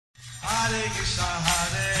Krishna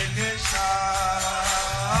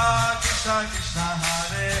Krishna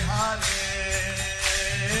Hare Hare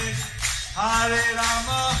Hare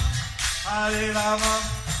Rama Hare Rama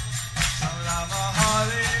Rama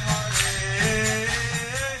Hare Hare.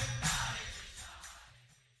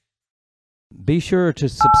 Be sure to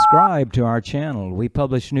subscribe to our channel. We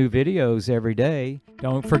publish new videos every day.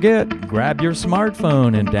 Don't forget, grab your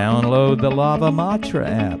smartphone and download the Lava Matra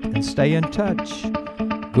app and stay in touch.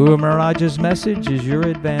 Guru Maharaj's message is your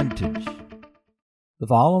advantage. The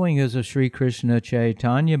following is a Śrī Krishna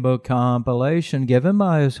Caitanya book compilation given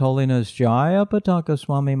by His Holiness Jayapataka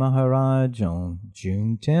Swami Maharaj on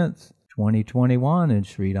June 10th, 2021 in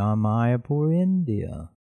Śrī Mayapur, India.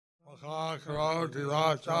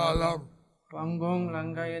 Pangong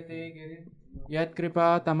langayate girim yat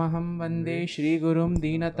kripa tamaham vande Shri Gurum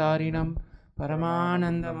Dinatarinam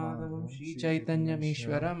Paramananda Madhavam Śrī Caitanya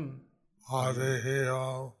Mahāprabhu.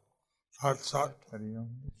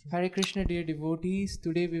 Hare Krishna, dear devotees.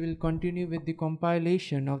 Today we will continue with the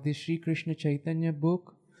compilation of the Śrī Krishna Caitanya book.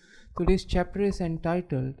 Today's chapter is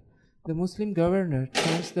entitled The Muslim Governor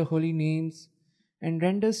Chants the Holy Names and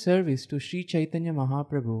Renders Service to Śrī Caitanya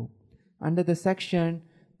Mahāprabhu, under the section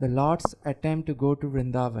The Lord's Attempt to Go to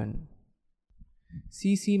Vrindavan.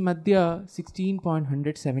 CC Madhya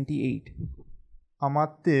 16.178.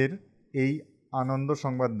 আমাত্মের এই আনন্দ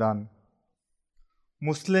সংবাদ দান।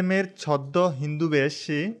 মুসলিমের ছদ্ম হিন্দু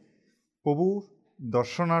বেশে প্রভু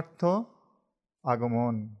দর্শনার্থ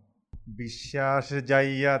আগমন। বিশ্বাস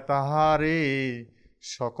যাইয়া তাহারে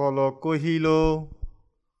সকল কহিল,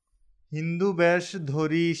 হিন্দু বেশ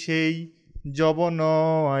ধরি সেই যবন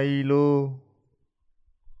আইল।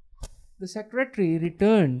 The secretary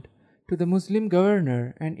returned to the Muslim governor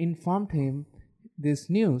and informed him this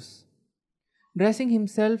news. Dressing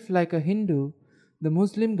himself like a Hindu, the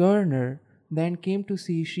Muslim governor then came to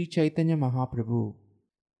see Śrī Caitanya Mahāprabhu.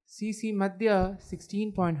 CC Madhya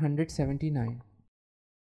 16.179.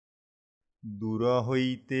 দূর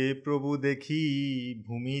হইতে প্রভু দেখি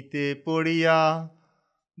ভূমিতে পড়িয়া,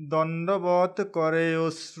 দণ্ডবৎ করে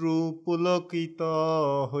অশ্রু পুলকিত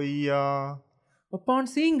হইয়া। Upon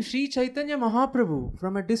seeing Śrī Caitanya Mahāprabhu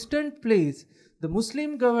from a distant place, the Muslim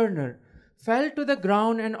governor fell to the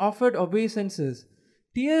ground and offered obeisances.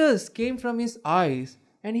 Tears came from his eyes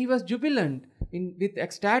and he was jubilant with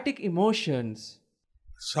ecstatic emotions.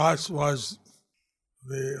 Such was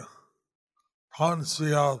the potency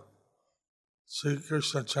of Śrī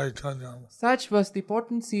Krishna Caitanya. Such was the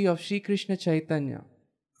potency of Śrī Krishna Caitanya.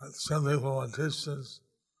 Simply from a distance,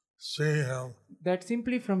 seeing him, That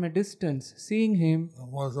simply from a distance, seeing him, the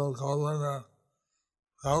Muslim governor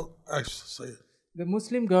felt ecstasy. the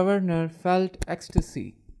Muslim governor felt ecstasy.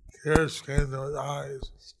 Tears came to his eyes.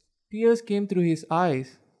 Tears came through his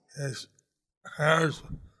eyes. His hairs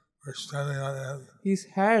were standing on end. His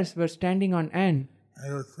hairs were standing on end.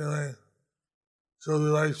 He was feeling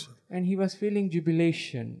jubilation. And he was feeling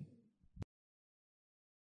jubilation.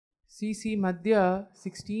 CC Madhya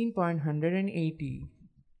 16.180.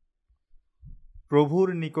 প্রভুর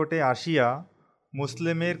নিকটে আসিয়া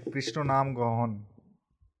মুসলিমের কৃষ্ণ নাম গ্রহণ।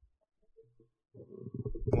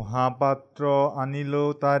 মহাপাত্র আনিল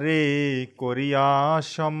তারে করিয়া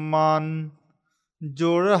সম্মান,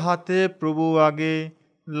 জোর হাতে প্রভু আগে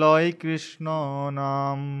লয় কৃষ্ণ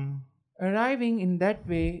নাম। Arriving in that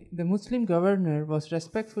way, the Muslim governor was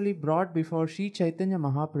respectfully brought before Śrī Caitanya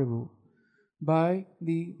Mahāprabhu by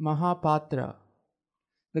the Mahapatra.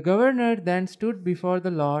 The governor then stood before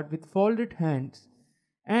the Lord with folded hands,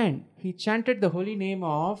 and he chanted the holy name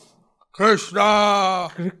of Krishna!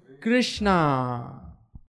 Krishna.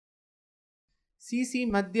 CC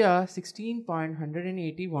Madhya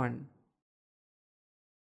 16.181.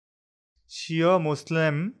 স্বীয়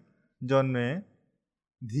মুসলিম জন্মে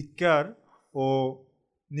ধিক্কার ও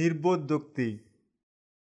নির্বোধোক্তি,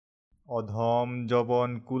 অধম যবন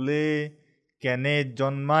কুলে কেনে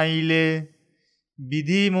জন্মাইলে,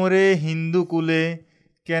 বিধি মোরে হিন্দু কুলে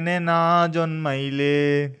কেনে না জন্মাইলে।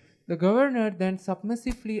 The governor then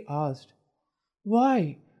submissively asked, "Why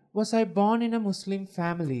was I born in a Muslim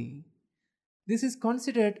family? This is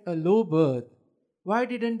considered a low birth. Why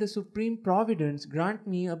didn't the Supreme Providence grant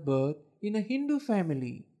me a birth in a Hindu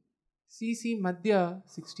family?" CC Madhya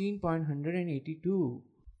 16.182.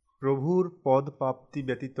 প্রভুর পদ প্রাপ্তি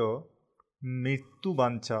ব্যতীত মৃত্যু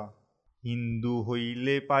বাঞ্ছা, হিন্দু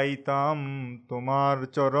হইলে পাইতাম তোমার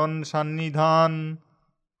চরণ সান্নিধান।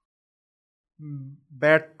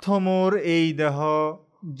 ব্যর্থ মোর এই দেহ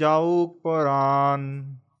যাউক পরাণ।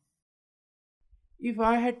 If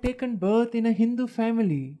I had taken birth in a Hindu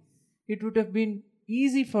family, it would have been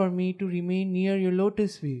easy for me to remain near your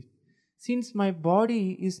lotus feet. Since my body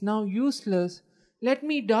is now useless, let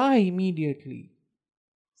me die immediately.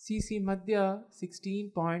 C.C. Madhya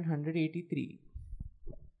 16.183.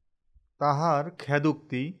 তাহার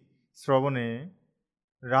খেদুক্তি শ্রবণে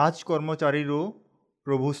রাজকর্মচারীরও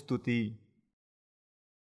প্রভুস্তুতি।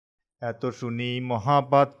 এত শুনি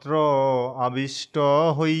মহাপাত্র আবিষ্ট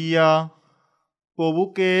হইয়া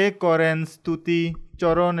প্রভুকে করেন স্তুতি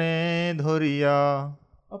চরণে ধরিয়া।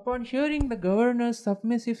 Upon hearing the governor's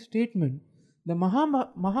submissive statement, the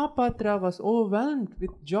Mahapatra was overwhelmed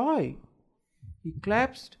with joy. He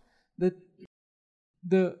clasped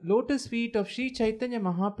the lotus feet of Śrī Caitanya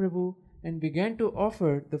Mahāprabhu and began to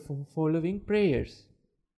offer the following prayers.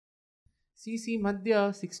 C.C. Madhya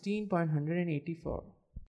 16.184.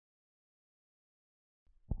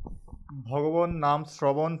 ভগবান নাম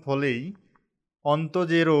শ্রবণ ফলেই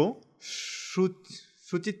অন্তজেরও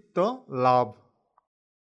সুচিত্ত লাভ।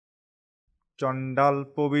 চণ্ডাল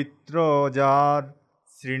পবিত্র যার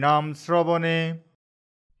শ্রীনাম শ্রবণে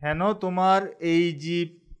হেন তোমার এই জীব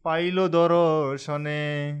পাইল দর্শনে।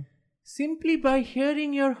 Simply by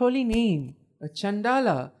hearing your holy name, a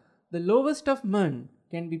Chandala, the lowest of men,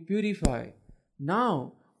 can be purified. Now,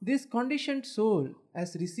 this conditioned soul has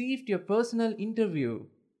received your personal interview.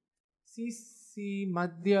 C.C.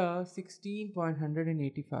 Madhya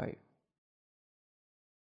 16.185.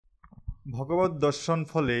 ভগবত দর্শন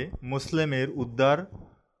ফলে মুসলিমের উদ্ধার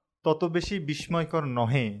তত বেশি বিস্ময়কর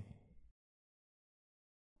নহে।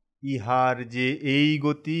 ইহার যে এই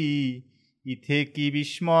গতি ইথে কি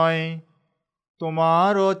বিস্ময়,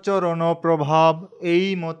 তোমার চরণ প্রভাব এই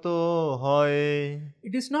মতো হয়।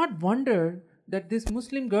 It is not wonder that this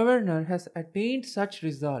Muslim governor has attained such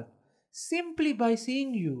result. Simply by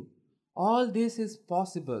seeing you, all this is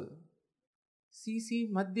possible. C.C.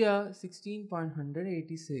 Madhya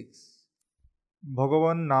 16.186.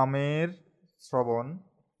 ভগবান নামের শ্রবণ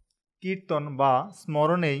কীর্তন বা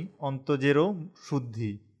স্মরণেই অন্তজেরও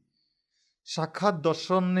শুদ্ধি। সাক্ষাৎ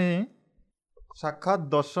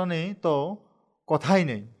দর্শনে তো কথাই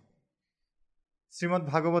নেই। শ্রীমদ্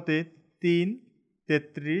ভাগবতে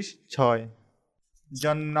 3:33-6।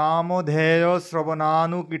 জন্নামধেয়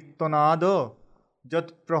শ্রবণানুকীর্তনাদ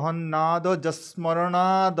যৎপ্রহন্নাদ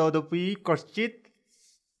যস্মরণাদপি কশ্চিৎ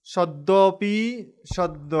সদ্যপি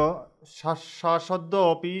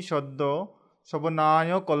সদ্য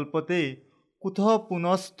শ্রবণায় কল্পতে কুতঃ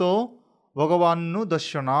পুনস্ত ভগবান্নু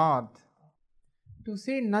দর্শনাৎ। To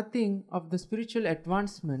say nothing of the spiritual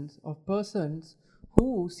advancements of persons who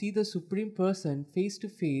see the Supreme Person face to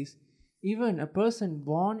face, even a person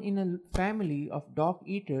born in a family of dog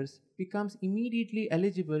eaters becomes immediately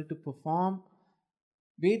eligible to perform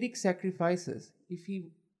Vedic sacrifices if he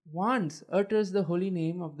once utters the holy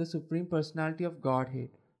name of the Supreme Personality of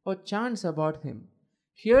Godhead, or chants about him,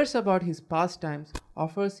 hears about his pastimes,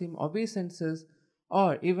 offers him obeisances,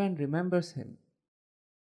 or even remembers him.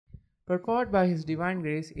 Purport by His Divine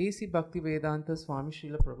Grace A.C. Bhaktivedanta Swami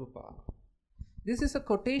Srila Prabhupada. This is a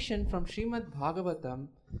quotation from Srimad Bhagavatam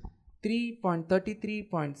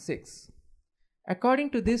 3.33.6. According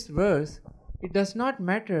to this verse, it does not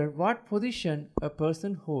matter what position a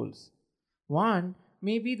person holds. One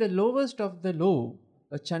may be the lowest of the low,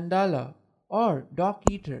 a Chandala or dog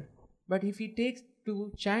eater, but if he takes to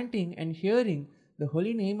chanting and hearing the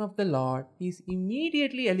holy name of the Lord, he is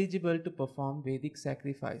immediately eligible to perform Vedic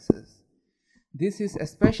sacrifices. This is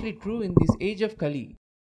especially true in this age of Kali.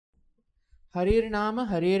 Harir Nama,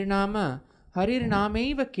 Harir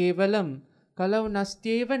Namaiva Kevalam, Kalau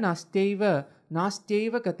Nasteva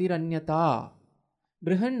Katiranyata.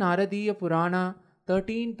 Brihan Naradiya Purana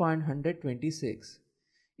 13.126.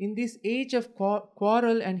 In this age of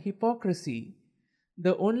quarrel and hypocrisy,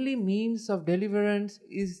 the only means of deliverance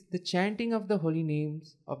is the chanting of the holy names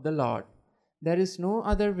of the Lord. There is no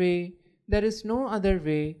other way, there is no other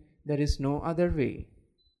way, there is no other way.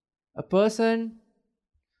 A person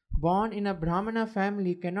born in a Brahmana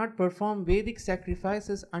family cannot perform Vedic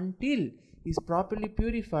sacrifices until he is properly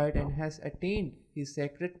purified and has attained his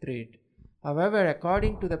sacred thread. However,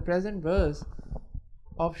 according to the present verse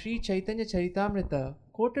of Śrī Caitanya Charitamrita,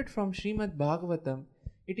 quoted from Srimad Bhagavatam,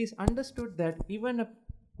 it is understood that even a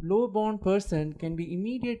low-born person can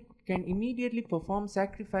immediately perform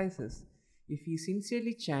sacrifices if he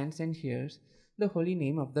sincerely chants and hears the holy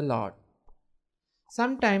name of the Lord.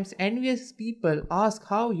 Sometimes envious people ask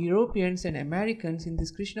how Europeans and Americans in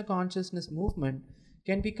this Krishna consciousness movement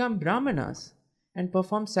can become Brahmanas and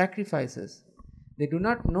perform sacrifices. They do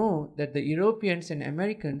not know that the Europeans and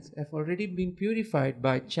Americans have already been purified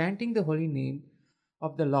by chanting the holy name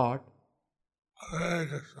of the Lord.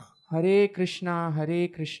 Hare Krishna,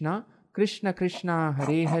 Krishna Krishna,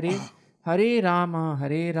 Hare Hare, Hare Rama,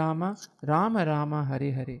 Rama Rama,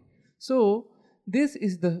 Hare Hare. So, this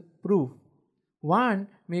is the proof. One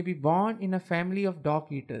may be born in a family of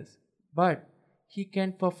dog eaters, but he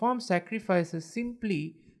can perform sacrifices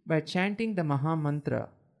simply by chanting the Maha Mantra.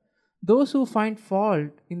 Those who find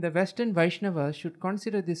fault in the Western Vaishnavas should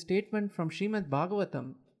consider this statement from Srimad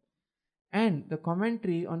Bhagavatam and the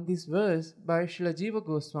commentary on this verse by Srila Jiva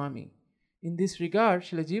Goswami. In this regard,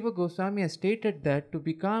 Srila Jiva Goswami has stated that to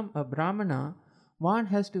become a Brahmana, one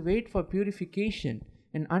has to wait for purification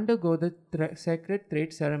and undergo the sacred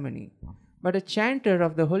thread ceremony. But a chanter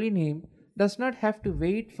of the holy name does not have to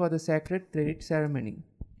wait for the sacred thread ceremony.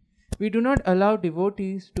 We do not allow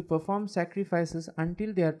devotees to perform sacrifices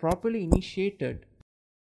until they are properly initiated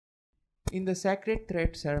in the sacred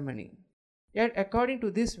thread ceremony. Yet, according to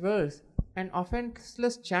this verse, an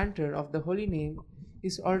offenseless chanter of the holy name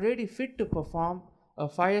is already fit to perform a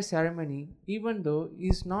fire ceremony, even though he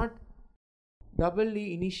is not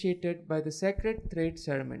doubly initiated by the sacred thread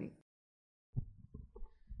ceremony.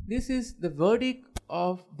 This is the verdict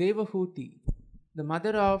of Devahuti, the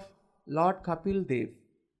mother of Lord Kapil Dev,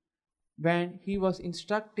 when he was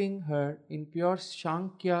instructing her in pure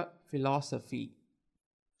Sankhya philosophy.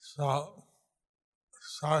 So,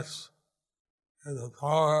 such is the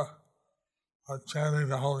power of chanting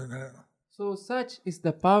the holy name. So such is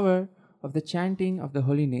the power of the chanting of the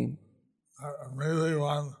holy name. Immediately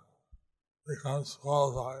one becomes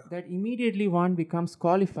qualified. That immediately one becomes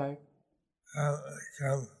qualified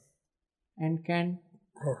and can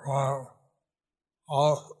perform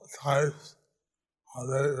all types of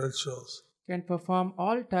Vedic rituals. Can perform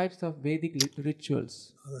all types of Vedic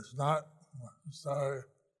rituals. It's not necessary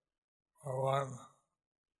for one,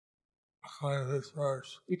 according to this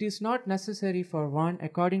verse. It is not necessary for one,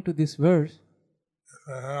 according to this verse,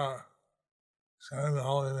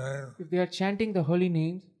 if they are chanting the holy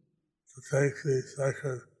names, to take the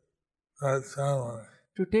sacred thread ceremony.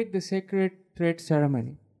 To take the sacred thread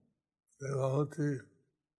ceremony.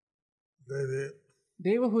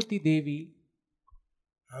 Devahuti Devi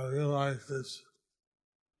I realized this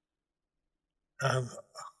and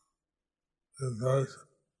the verse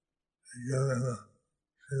given in the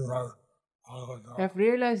Srimad Bhagavatam. I have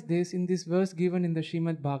realized this in this verse given in the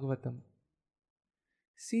Srimad Bhagavatam.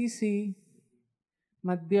 CC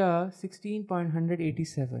Madhya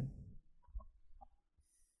 16.187.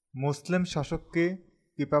 মুসলিম শাসককে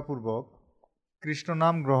কৃপাপূর্বক কৃষ্ণ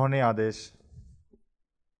নাম গ্রহণে আদেশ।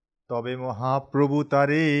 তবে মহাপ্রভু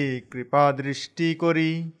তারে কৃপা দৃষ্টি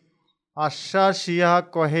করি আশ্বাসিয়া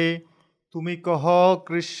কহে তুমি কহ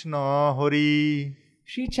Krishna Hari.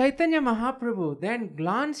 Śrī Caitanya Mahāprabhu then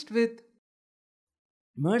glanced with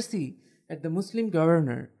mercy at the Muslim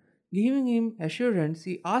governor. Giving him assurance,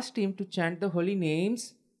 he asked him to chant the holy names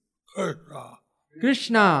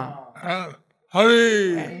Krishna and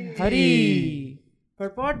Hari. Hari.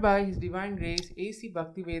 Purport by His Divine Grace A.C.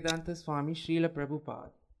 Bhaktivedanta Swami Srila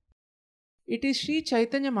Prabhupada. It is Śrī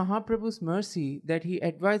Caitanya Mahaprabhu's mercy that he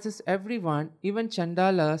advises everyone, even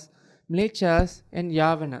Chandalas, Mlechas and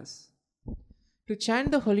Yavanas, to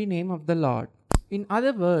chant the holy name of the Lord. In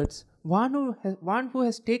other words, one who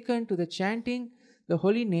has taken to the chanting the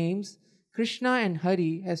holy names Krishna and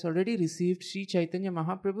Hari has already received Śrī Caitanya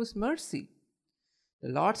Mahaprabhu's mercy. The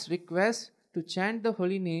Lord's request to chant the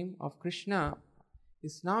holy name of Krishna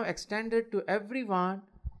is now extended to everyone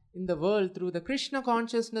in the world through the Krishna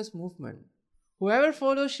consciousness movement. Whoever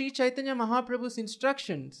follows Śrī Caitanya Mahaprabhu's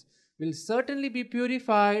instructions will certainly be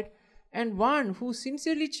purified, and one who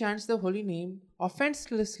sincerely chants the holy name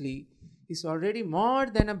offenselessly is already more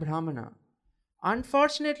than a Brahmana.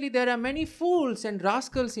 Unfortunately, there are many fools and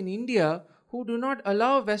rascals in India who do not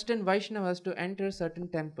allow Western Vaishnavas to enter certain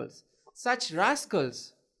temples. Such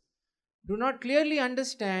rascals do not clearly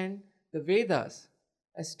understand the Vedas.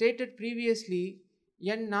 As stated previously,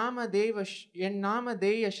 Yan nama deya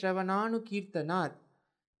shravananu kirtanat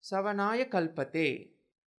savanaya kalpate.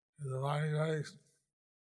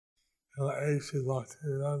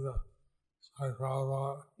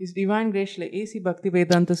 His Divine Grace A.C.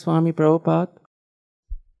 Bhaktivedanta Swami Prabhupada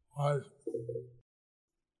was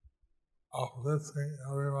uplifting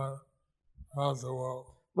everyone throughout the world.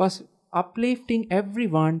 Was uplifting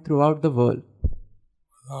everyone throughout the world.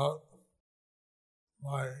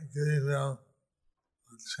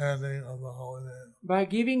 By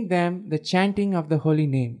giving them the chanting of the holy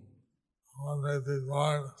name. One may be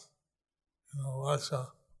born in a Lasha,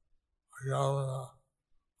 a Yavana,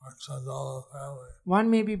 or Chandala family. One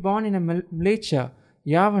may be born in a Mlecha,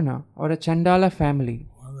 Yavana, or a Chandala family.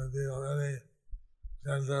 One may be of any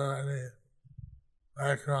gender, any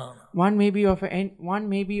background. One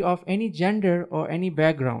may be of any gender or any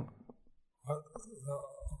background.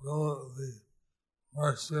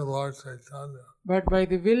 mercy of Lord Chaitanya, But by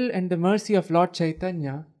the will and the mercy of Lord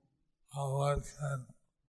Chaitanya, one can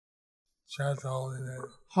chant the holy name.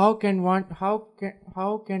 how can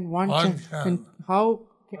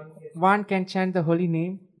one chant the holy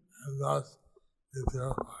name And thus be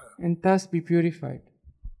purified. and thus be purified?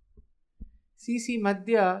 CC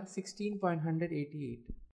Madhya 16.188.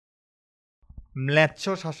 ম্লেচ্ছ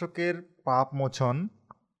শাসকের পাপ মোচন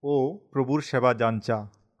ও প্রভুর সেবা যাঞ্চা।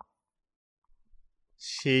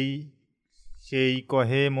 সেই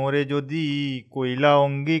কহে মোরে যদি কইলা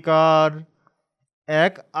অঙ্গীকার,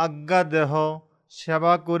 এক আজ্ঞা দেহ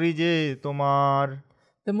সেবা করি যে তোমার।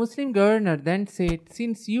 The Muslim governor then said,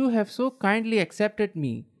 "Since you have so kindly accepted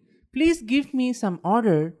me, please give me some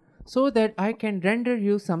order so that I can render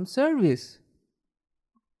you some service."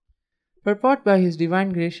 Purport by His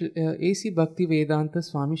Divine Grace A.C. Bhaktivedanta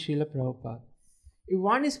Swami Srila Prabhupada. If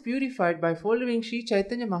one is purified by following Śrī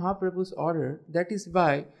Caitanya Mahāprabhu's order, that is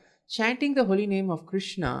by chanting the holy name of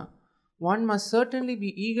Krishna, one must certainly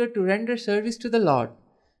be eager to render service to the Lord.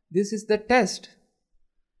 This is the test.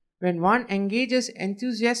 When one engages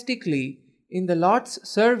enthusiastically in the Lord's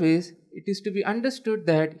service, it is to be understood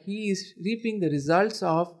that he is reaping the results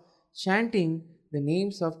of chanting the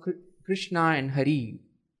names of Krishna and Hari.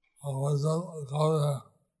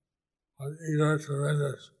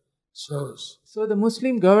 So the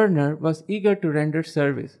Muslim governor was eager to render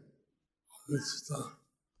service. It's the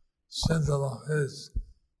symptom of his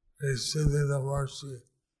receiving the mercy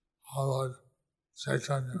of Lord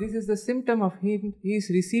Chaitanya. This is the symptom of him. He is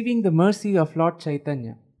receiving the mercy of Lord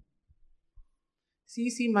Chaitanya.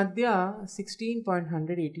 CC Madhya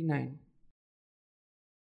 16.189.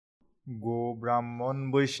 গো ব্রাহ্মণ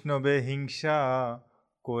বৈষ্ণবে হিংসা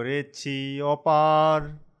করেছি অপার,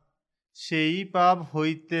 সেই পাপ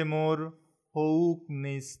হইতে মোর হউক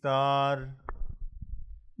নিস্তার।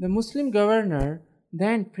 The Muslim governor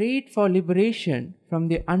then prayed for liberation from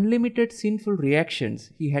the unlimited sinful reactions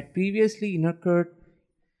he had previously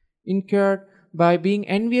incurred by being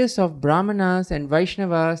envious of Brahmanas and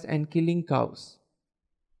Vaishnavas and killing cows.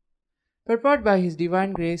 Purport by His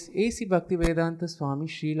Divine Grace A.C. Bhaktivedanta Swami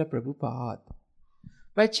Srila Prabhupada.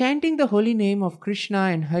 By chanting the holy name of Krishna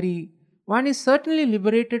and Hari, one is certainly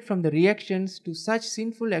liberated from the reactions to such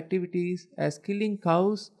sinful activities as killing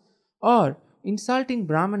cows or insulting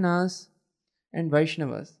Brahmanas and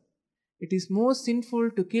Vaishnavas. It is most sinful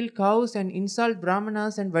to kill cows and insult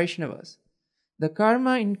Brahmanas and Vaishnavas. The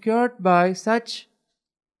karma incurred by such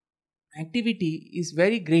activity is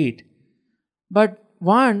very great, but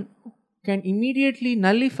one can immediately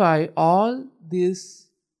nullify all this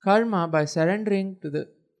karma by surrendering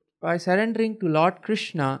to Lord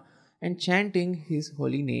Krishna and chanting his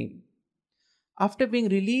holy name. After being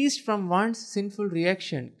released from one's sinful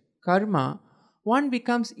reaction, karma, one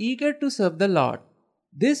becomes eager to serve the Lord.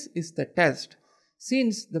 This is the test.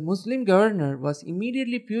 Since the Muslim governor was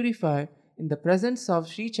immediately purified in the presence of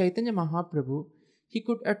Śrī Caitanya Mahāprabhu, he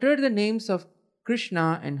could utter the names of Krishna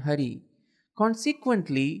and Hari.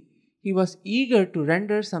 Consequently, he was eager to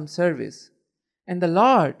render some service. And the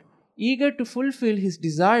Lord, eager to fulfill his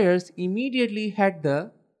desires, immediately had the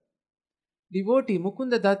devotee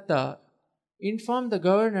Mukunda Datta inform the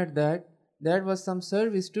governor that there was some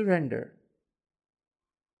service to render.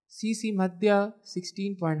 CC Madhya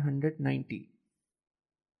 16.190.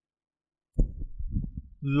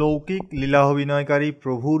 লৌকিক লীলা অভিনয়কারী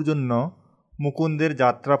প্রভুর জন্য মুকুন্দের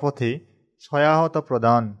যাত্রাপথে সহায়তা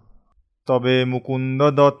প্রদান। তবে মুকুন্দ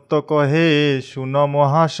দত্ত কহে, শুন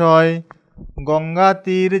মহাশয়, গঙ্গা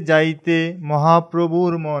তীর যাইতে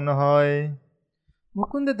মহাপ্রভুর মন হয়।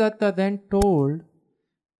 Mukunda Datta then told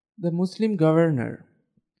the Muslim governor,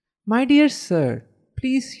 "My dear sir,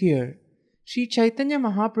 please hear. Śrī Caitanya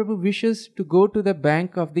Mahāprabhu wishes to go to the bank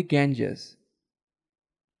of the Ganges."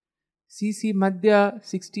 CC Madhya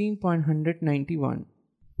 16.191.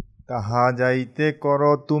 তাহা যাইতে কর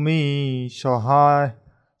তুমি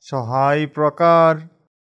সহায় প্রকার,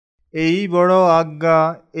 এই বড় আজ্ঞা,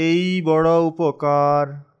 এই বড় উপকার।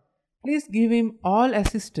 Please give him all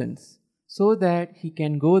assistance so that he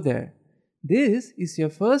can go there. This is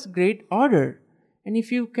your first great order, and if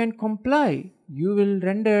you can comply, you will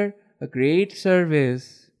render a great service.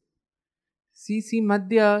 CC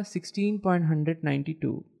Madhya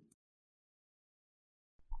 16.192.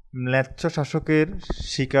 ম্লেচ্ছ শাসকের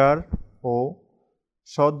শিকার ও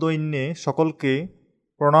সদৈন্যে সকলকে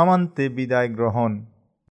প্রণামান্তে বিদায় গ্রহণ।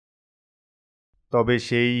 তবে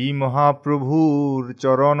সেই মহাপ্রভুর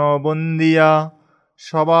চরণ বন্দিয়া,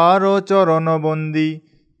 সবার চরণ বন্দি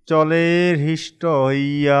চলে হৃষ্ট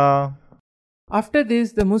হইয়া। After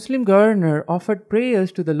this, the Muslim governor offered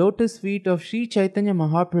prayers to the lotus feet of Śrī Caitanya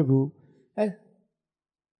Mahāprabhu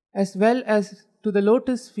as well as to the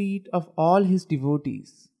lotus feet of all his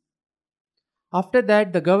devotees. After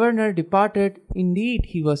that, the governor departed. Indeed,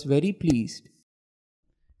 he was very pleased.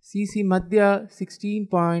 C.C. Madhya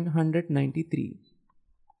 16.193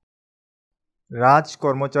 রাজ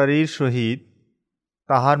কর্মচারীর সহিত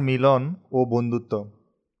তাহার মিলন ও বন্ধুত্ব।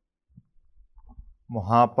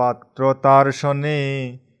 মহাপাত্র তার শনে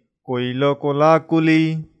কইল কোলাকুলি,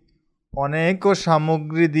 অনেক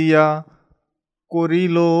সামগ্রী দিয়া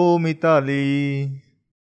করিল Mitali.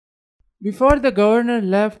 Before the governor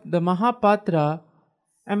left, the Mahapatra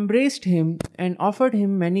embraced him and offered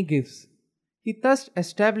him many gifts. He thus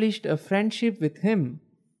established a friendship with him.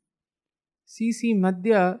 C.C.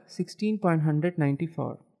 Madhya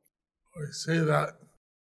 16.194 We see that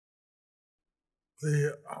the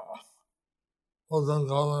Muslim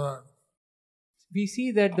governor We see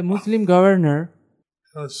that the Muslim governor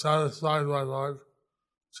was satisfied by Lord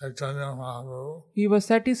Chaitanya Mahaprabhu, he was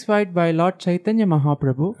satisfied by Lord Chaitanya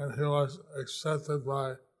Mahāprabhu, and he was accepted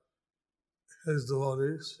by his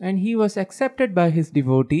devotees, and he was accepted by his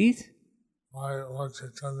devotees, by Lord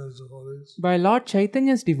Chaitanya's devotees. by Lord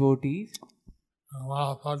Chaitanya's devotees, And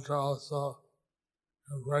Mahapatra also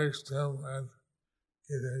embraced him and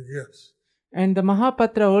gave him gifts, and the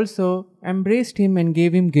Mahapatra also embraced him and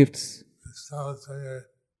gave him gifts, establishing a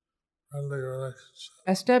friendly relationship.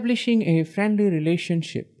 establishing a friendly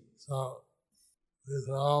relationship. So these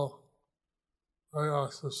are all very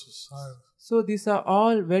auspicious signs. So these are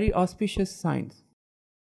all very auspicious signs.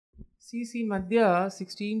 C.C. Madhya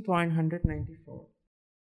 16.194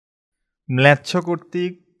 ম্লেচ্ছ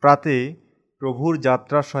কর্তৃক প্রাতে প্রভুর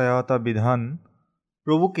যাত্রা সহায়তা বিধান,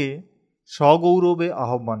 প্রভুকে সগৌরবে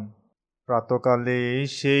আহ্বান। প্রাতকালে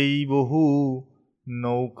সেই বহু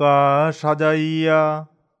নৌকা সাজাইয়া,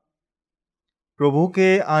 প্রভুকে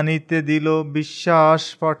আনিতে দিল বিশ্বাস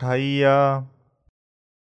পাঠাইয়া।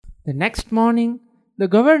 The next morning, the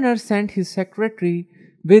governor sent his secretary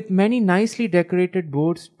with many nicely decorated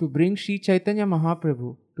boats to bring Śrī Caitanya Mahāprabhu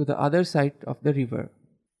to the other side of the river.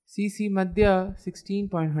 C.C. Madhya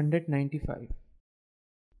 16.195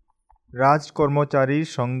 রাজকর্মচারীর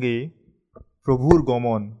সঙ্গে প্রভুর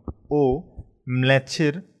গমন ও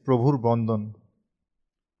ম্লেচ্ছের প্রভুর বন্দন।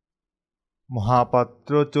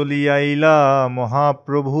 মহাপাত্র চলিয়াইলা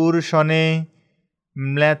মহাপ্রভুর শনে,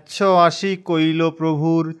 ম্লেচ্ছ আসি কইল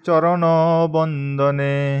প্রভুর চরণ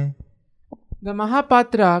বন্দনে। The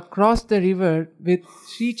Mahapatra crossed the river with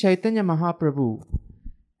Śrī Caitanya Mahāprabhu,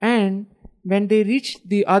 and when they reached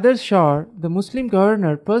the other shore, the Muslim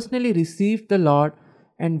governor personally received the Lord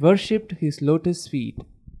and worshipped his lotus feet.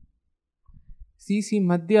 C.C.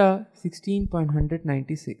 Madhya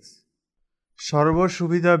 16.196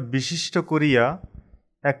 সর্বসুবিধা বিশিষ্ট করিয়া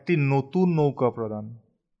একটি নতুন নৌকা প্রদান।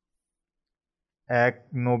 এক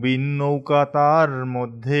নবীন নৌকা তার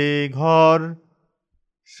মধ্যে ঘর,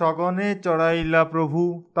 সগনে চড়াইলা প্রভু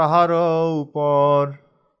তাহার উপর।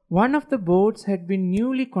 One of the boats had been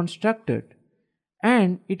newly constructed, and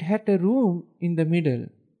it had a room in the middle.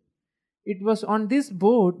 It was on this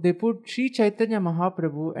boat they put Śrī Caitanya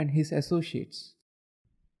Mahāprabhu and his associates.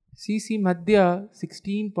 C.C. Madhya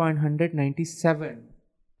 16.197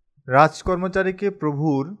 রাজকর্মচারীকে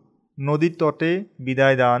প্রভুর নদীর তটে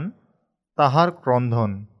বিদায় দান, তাহার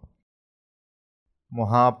ক্রন্ধন।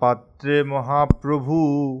 মহাপাত্রে মহাপ্রভু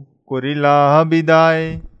করিলা বিদায়,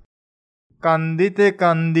 কান্দিতে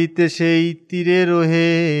কান্দিতে সেই তীরে রহে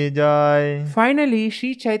যায়। Finally,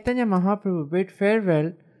 Śrī Caitanya Mahāprabhu bid farewell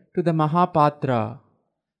to the Mahapatra.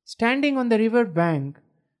 Standing on the river bank,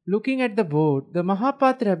 looking at the boat, the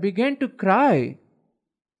Mahapatra began to cry.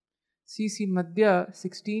 C.C. Madhya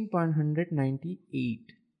 16.198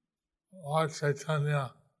 Lord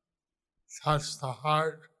Chaitanya touched the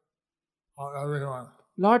heart of everyone.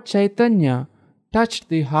 Lord Chaitanya touched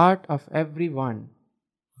the heart of everyone.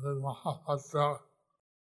 The Mahapatra,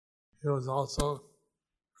 he was also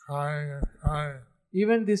crying and crying.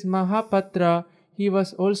 Even this Mahapatra, he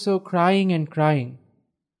was also crying and crying,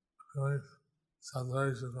 feeling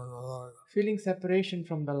separation from feeling separation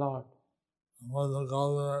from the Lord. the Lord. When the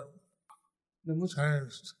governor The,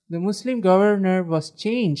 changed, the Muslim governor was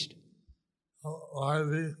changed why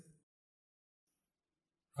the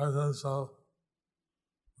presence of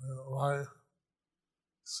why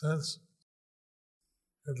since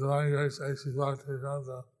the Divine Grace A.C.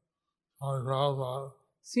 Bhaktivedanta Swami Prabhupada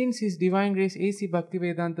since His Divine Grace A.C.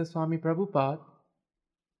 Bhaktivedanta Swami Prabhupada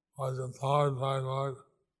was empowered by Lord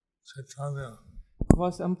Chaitanya.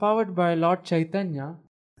 Was empowered by Lord Chaitanya.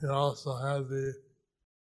 He also had the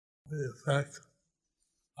effect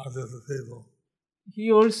of the people.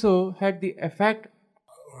 he also had the effect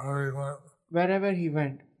where he went. wherever he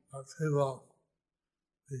went. People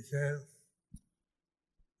became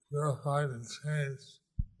purified and changed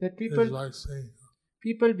That just by seeing him.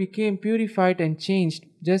 people became purified and changed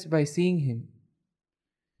just by seeing him.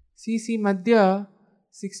 C.C. Madhya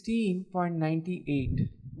 16.98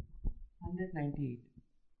 198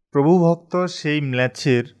 প্রভু ভক্ত সেই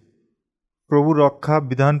ম্লেচ্ছের প্রভু রক্ষা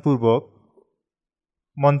বিধানপূর্বক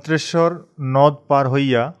মন্ত্রেশ্বর নদ পার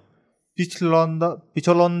হইয়া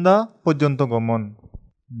পিছলন্দা পর্যন্ত গমন।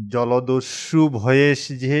 জলদস্যু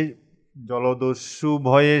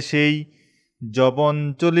ভয়ে সেই যবন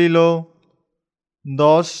চলিল,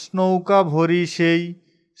 10 নৌকা ভরি সেই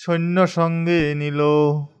সৈন্য সঙ্গে নিল।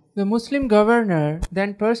 The Muslim governor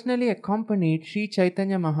then personally accompanied Śrī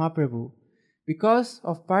Caitanya Mahāprabhu. Because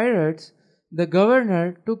of pirates, the governor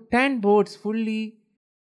took 10 boats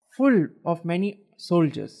full of many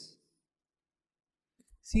soldiers.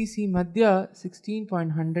 C.C. Madhya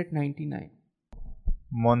 16.199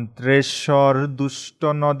 Mantreswar দুষ্ট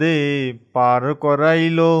নদে পার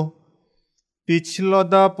করাইল,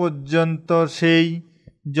 পিছলদা পর্যন্ত সেই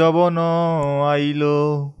যবন আইল।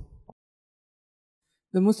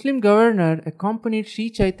 The Muslim governor accompanied Śrī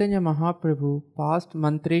Caitanya Mahāprabhu past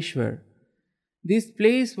Mantreshwar. This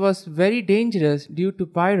place was very dangerous due to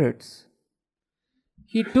pirates.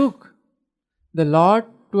 He took the Lord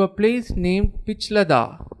to a place named Pichlada,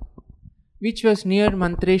 which was near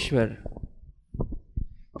Mantreshwar.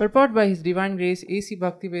 Purport by His Divine Grace A.C.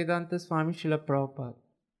 Bhaktivedanta Swami Srila Prabhupada.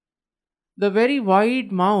 The very wide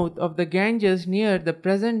mouth of the Ganges near the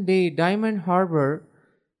present-day Diamond Harbour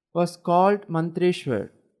was called Mantreshwar.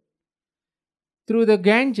 Through the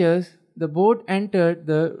Ganges, the boat entered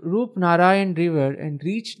the Rup Narayan river and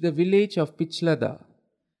reached the village of Pichlada.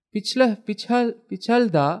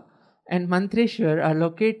 Pichalda and Mantreshwar are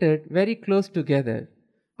located very close together.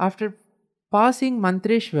 After passing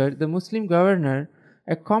Mantreshwar, the Muslim governor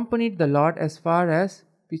accompanied the Lord as far as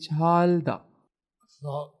Pichalda.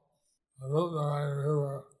 So the Rup Narayan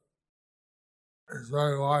river is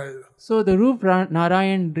very wide. So the Rup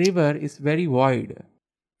Narayan river is very wide.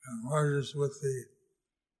 And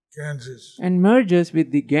merges with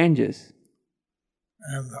the Ganges.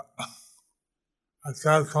 And at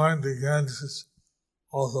that point, the Ganges is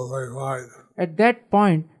also very wide. At that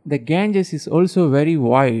point, the Ganges is also very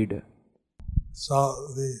wide. So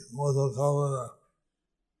the Muslim governor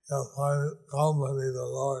accompanied the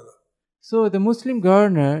Lord. So the Muslim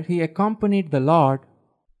governor, he accompanied the Lord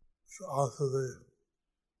up to the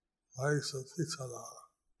place of Pichalda.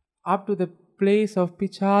 up to the place of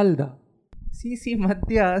Pichalda. C.C.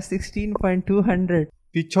 Madhya 16.200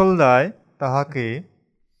 পিছলদায় তাহাকে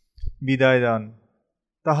বিদায় দান,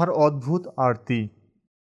 তাহার অদ্ভুত আরতি।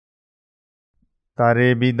 তারে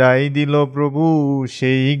বিদায় দিল প্রভু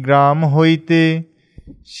সেই গ্রাম হইতে,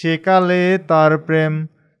 সেকালে তার প্রেম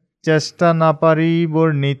চেষ্টা না পারি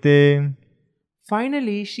বর্ণিতে।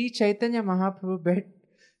 Finally, Śrī Caitanya Mahāprabhu bade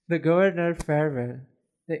the governor farewell.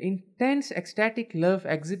 The intense ecstatic love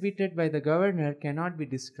exhibited by the governor cannot be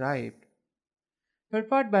described.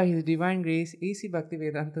 Purport by His Divine Grace A.C.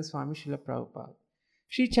 Bhaktivedanta Swami Srila Prabhupada.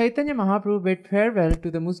 Śrī Caitanya Mahāprabhu bade farewell to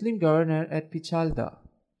the Muslim governor at Pichalda.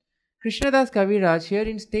 Krishnadas Kaviraj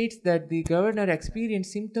herein states that the governor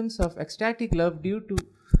experienced symptoms of ecstatic love due to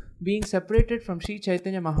being separated from Śrī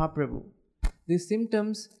Caitanya Mahāprabhu. These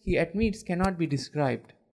symptoms, he admits, cannot be described.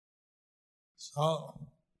 So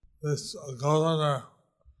this governor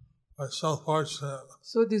was so fortunate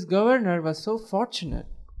So this governor was so fortunate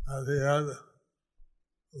that he had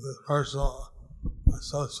the personal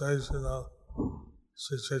association of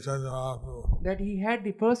Śrī Caitanya Mahāprabhu. that he had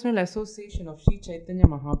the personal association of Śrī Caitanya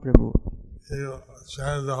Mahāprabhu. He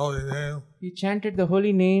chanted the holy name. He chanted the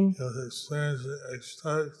holy name. He was experiencing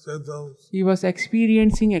ecstatic symptoms. He was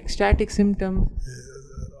experiencing ecstatic symptoms. He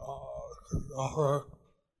could offer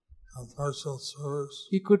some personal service.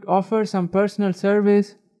 He could offer some personal service.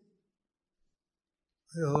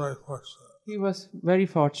 He was very fortunate. He was very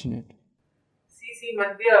fortunate. C.C.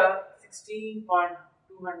 Madhya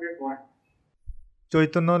 16.201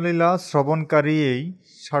 Chaitanya Leela শ্রবণকারী এই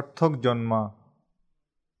সার্থক জন্মা,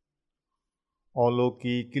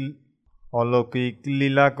 অলৌকিক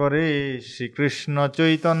লীলা করে শ্রীকৃষ্ণ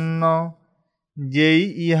চৈতন্য, যেই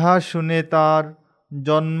ইহা শুনে তার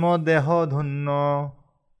জন্ম দেহ ধন্য।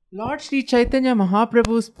 Lord Śrī Caitanya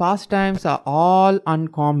Mahaprabhu's pastimes are all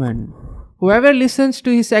uncommon. Whoever listens to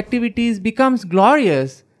his activities becomes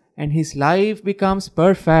glorious and his life becomes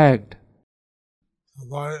perfect.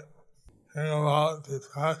 By hearing about the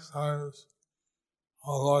pastimes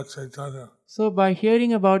of Lord Chaitanya So by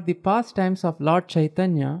hearing about the pastimes of Lord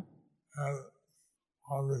Chaitanya and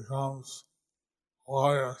one becomes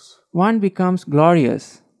glorious, one becomes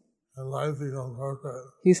glorious. and life becomes perfect.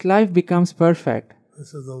 His life becomes perfect.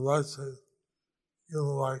 This is the blessing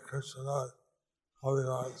given by Krishna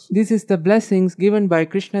Kaviraj. This is the blessings given by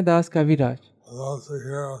Krishna Das Kaviraj. For those who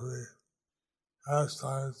hear of the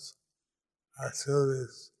pastimes,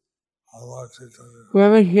 activities of Lord Chaitanya.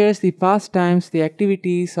 Whoever hears the pastimes, the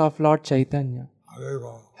activities of Lord Chaitanya.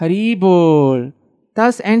 Haribo. Hari Bol.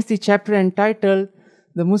 Thus ends the chapter entitled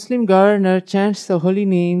The Muslim Governor Chants the Holy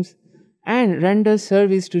Names and Renders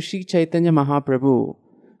Service to Śrī Caitanya Mahāprabhu.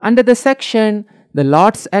 Under the section, The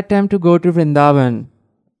Lord's Attempt to Go to Vrindavan.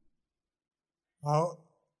 Well,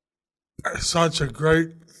 it's such a great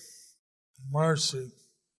mercy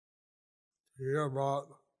to hear about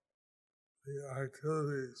the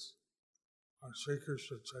activities of Sri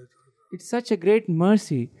Krishna Chaitanya. It's such a great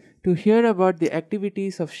mercy to hear about the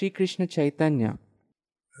activities of Sri Krishna Chaitanya.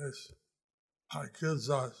 It gives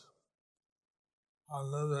us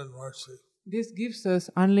unlimited mercy. This gives us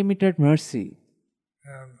unlimited mercy.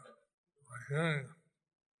 And by hearing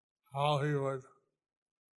how he would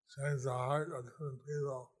change the heart of different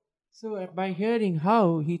people, So, by hearing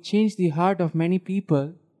how he changed the heart of many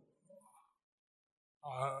people,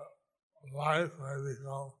 our life may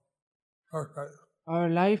become perfect. our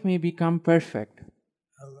life may become perfect.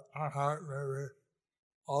 And our heart may be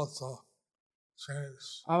also changed.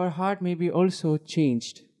 Our heart may be also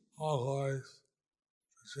changed. All glories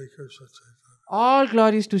to Sri Krishna Chaitanya. All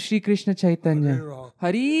glories to Sri Krishna Chaitanya. Haribo.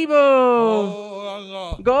 Haribo!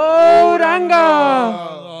 Gauranga.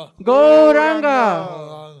 Gauranga! Gauranga!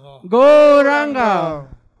 Gauranga!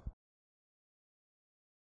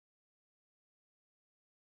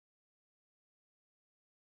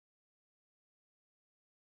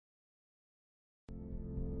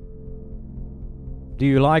 Do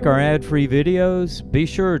you like our ad-free videos? Be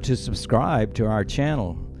sure to subscribe to our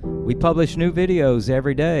channel. We publish new videos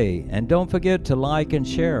every day, and don't forget to like and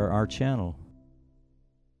share our channel.